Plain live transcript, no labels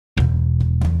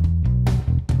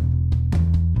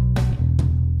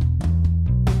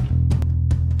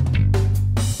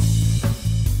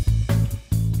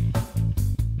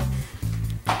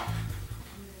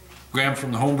Graham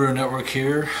from the Homebrew Network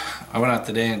here. I went out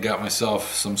today and got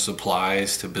myself some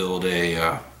supplies to build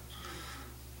a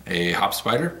hop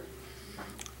spider.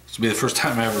 This will be the first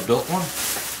time I ever built one,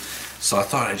 so I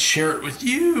thought I'd share it with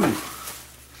you.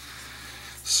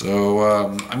 So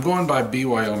I'm going by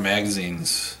BYO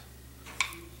Magazine's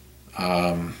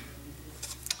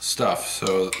stuff.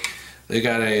 So they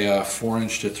got a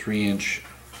 4-inch to 3-inch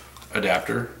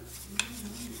adapter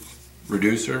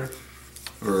reducer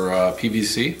for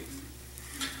PVC.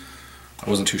 I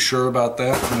wasn't too sure about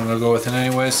that. I'm gonna go with it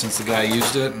anyway since the guy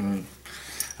used it, and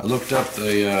I looked up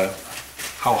the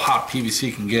how hot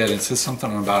PVC can get. It says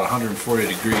something about 140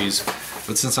 degrees,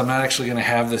 but since I'm not actually gonna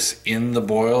have this in the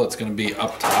boil, it's gonna be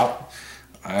up top.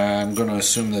 I'm gonna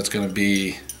assume that it's gonna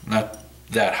be not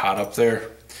that hot up there,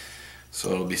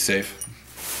 so it'll be safe.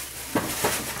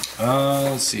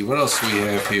 Let's see, what else do we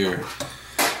have here?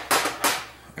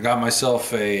 I got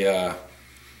myself a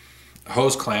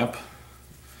hose clamp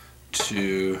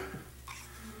to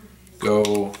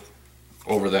go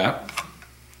over that.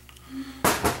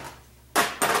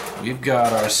 We've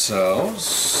got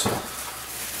ourselves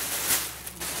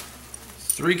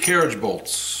 3 carriage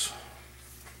bolts.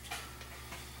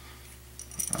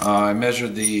 I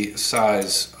measured the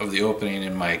size of the opening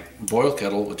in my boil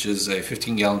kettle, which is a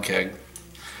 15-gallon keg,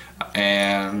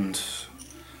 and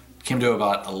came to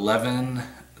about 11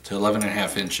 to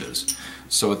 11.5 inches.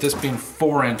 So with this being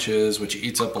 4 inches, which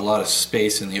eats up a lot of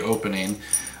space in the opening,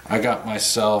 I got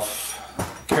myself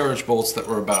carriage bolts that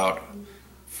were about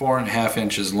 4.5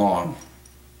 inches long.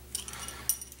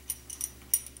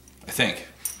 I think.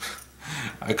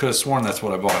 I could have sworn that's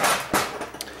what I bought.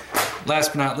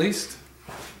 Last but not least,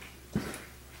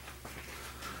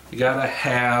 you gotta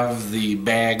have the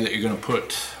bag that you're gonna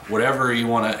put whatever you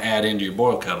want to add into your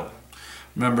boil kettle.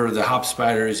 Remember, the hop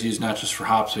spider is used not just for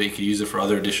hops, but you can use it for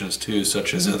other additions too,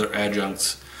 such as other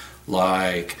adjuncts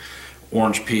like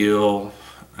orange peel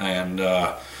and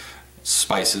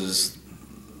spices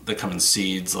that come in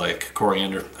seeds like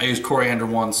coriander. I used coriander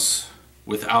once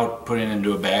without putting it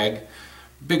into a bag.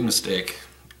 Big mistake.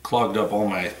 Clogged up all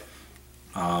my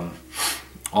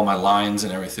lines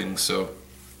and everything. So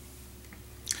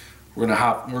we're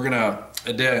gonna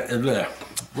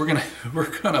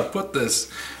put this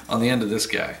on the end of this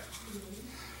guy.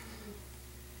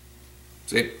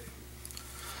 See?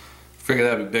 Figured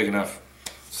that'd be big enough.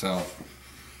 So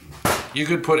you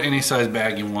could put any size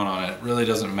bag you want on it. It really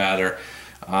doesn't matter,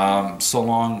 so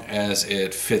long as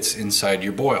it fits inside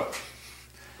your boil.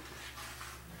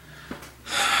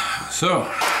 So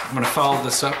I'm gonna follow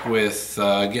this up with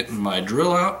getting my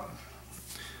drill out,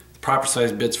 proper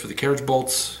size bits for the carriage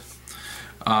bolts.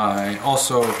 I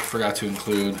also forgot to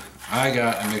include, I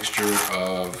got a mixture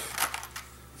of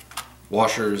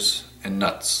washers and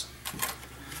nuts.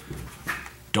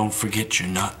 Don't forget your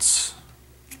nuts.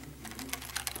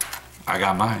 I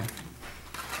got mine.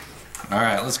 All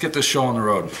right, let's get this show on the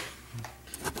road.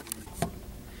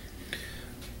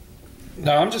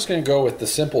 Now I'm just gonna go with the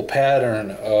simple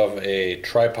pattern of a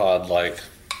tripod-like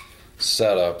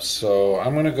setup. So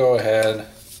I'm gonna go ahead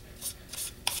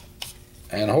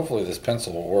and hopefully this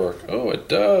pencil will work. Oh, it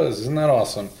does. Isn't that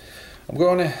awesome? I'm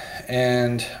going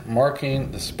and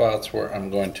marking the spots where I'm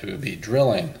going to be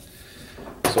drilling.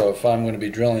 So if I'm going to be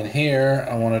drilling here,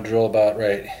 I want to drill about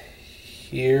right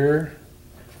here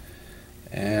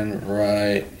and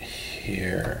right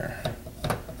here.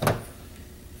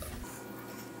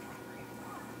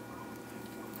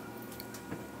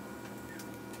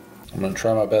 I'm going to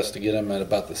try my best to get them at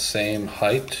about the same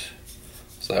height,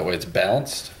 so that way it's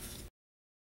balanced.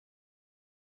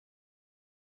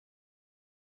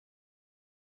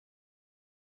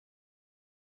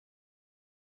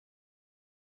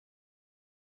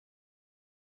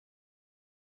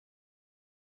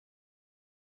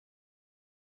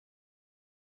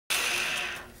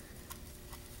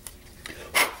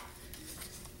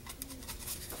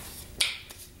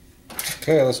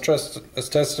 Okay, let's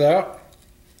test it out.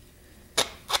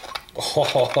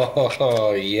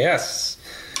 Oh, yes.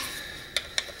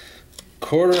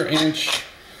 1/4 inch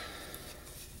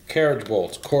carriage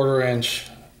bolts, 1/4 inch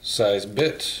size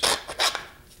bit.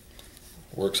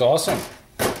 Works awesome.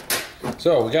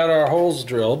 So we got our holes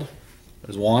drilled.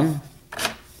 There's 1,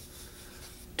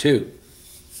 2,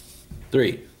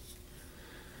 3.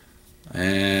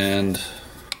 And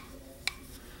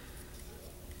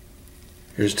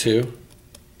here's 2.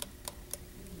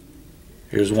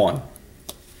 Here's 1.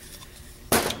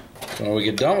 So when we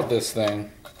get done with this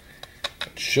thing,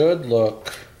 it should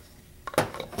look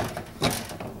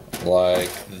like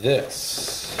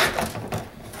this.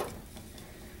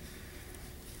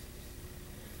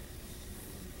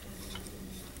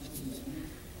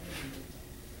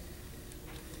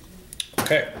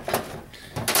 Okay.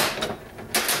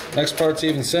 Next part's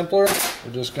even simpler.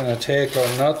 We're just going to take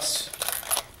our nuts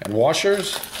and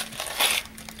washers.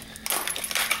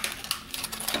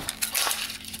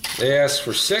 They ask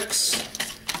for 6.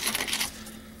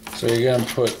 So you're going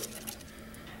to put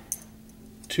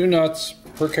 2 nuts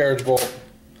per carriage bolt,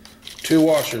 2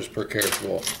 washers per carriage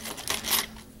bolt.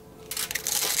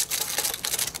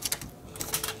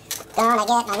 Gonna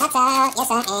get my nuts out, yes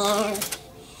I am.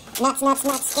 Nuts, nuts,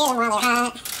 nuts, get them while they're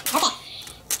hot. Okay.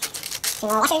 2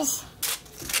 more washers.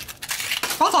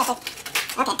 Fantastic.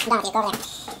 Okay, I'm done with you, go over there.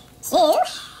 So,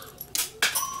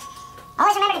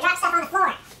 always remember to drop stuff on the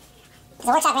floor, because it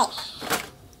works out great.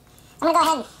 I'm gonna go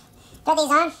ahead and throw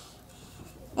these on.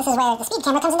 This is where the speed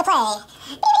camera comes into play.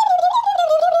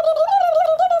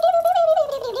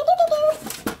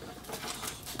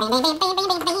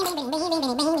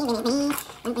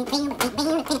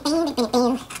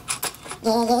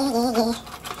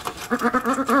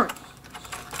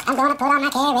 I'm gonna put on my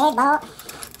carriage bolt.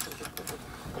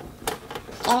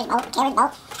 Carriage bolt, carriage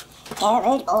bolt,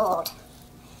 carriage bolt.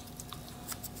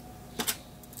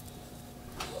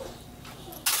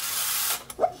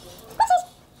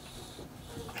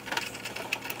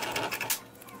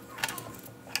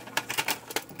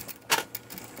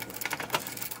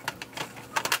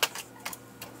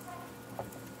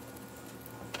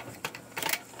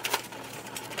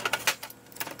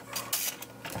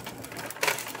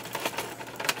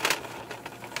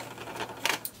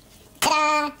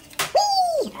 Ta-da!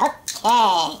 Whee!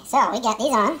 Okay, so we got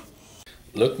these on.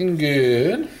 Looking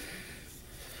good.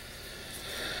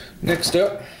 Next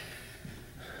up,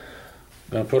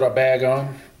 gonna put our bag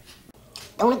on.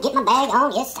 Gonna get my bag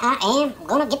on, yes I am. I'm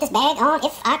gonna get this bag on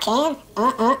if I can.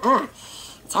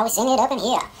 That's how we send it up in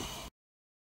here.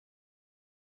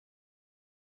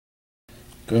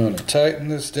 Gonna tighten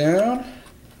this down.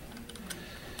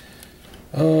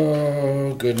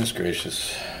 Oh, goodness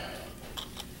gracious.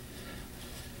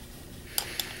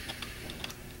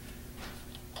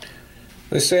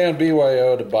 They say on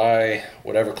BYO to buy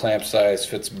whatever clamp size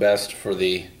fits best for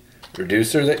the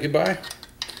reducer that you buy.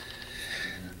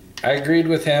 I agreed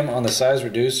with him on the size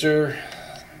reducer.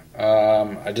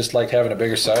 I just like having a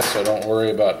bigger size so I don't worry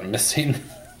about missing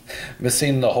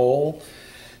the hole.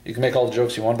 You can make all the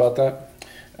jokes you want about that.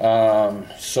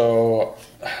 So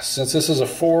since this is a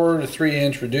 4 to 3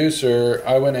 inch reducer,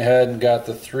 I went ahead and got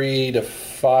the 3 to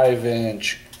 5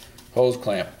 inch hose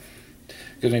clamp.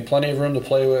 Gives me plenty of room to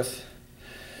play with.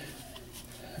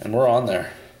 And we're on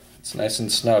there. It's nice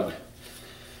and snug.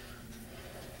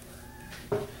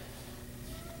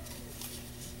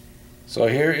 So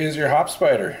here is your hop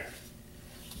spider.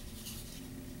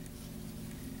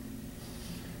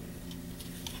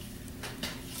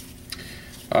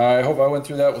 I hope I went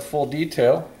through that with full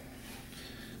detail.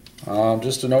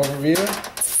 Just an overview.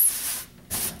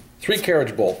 3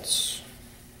 carriage bolts,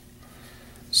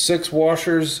 6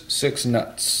 washers, 6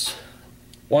 nuts,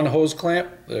 1 hose clamp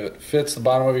that fits the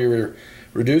bottom of your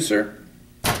reducer.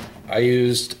 I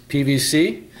used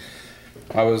PVC.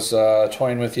 I was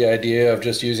toying with the idea of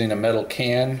just using a metal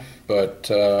can,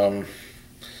 but I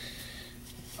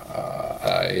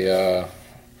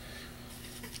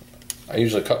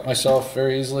usually cut myself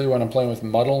very easily when I'm playing with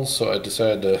muddles, so I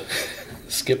decided to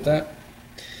skip that.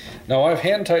 Now I've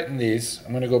hand tightened these.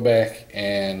 I'm going to go back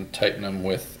and tighten them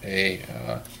with a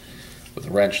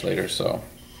wrench later. So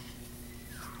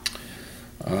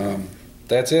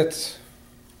that's it.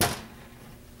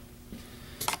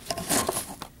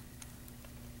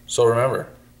 So remember,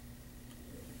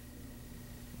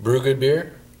 brew good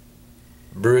beer,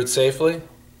 brew it safely,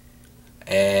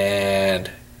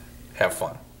 and have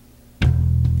fun.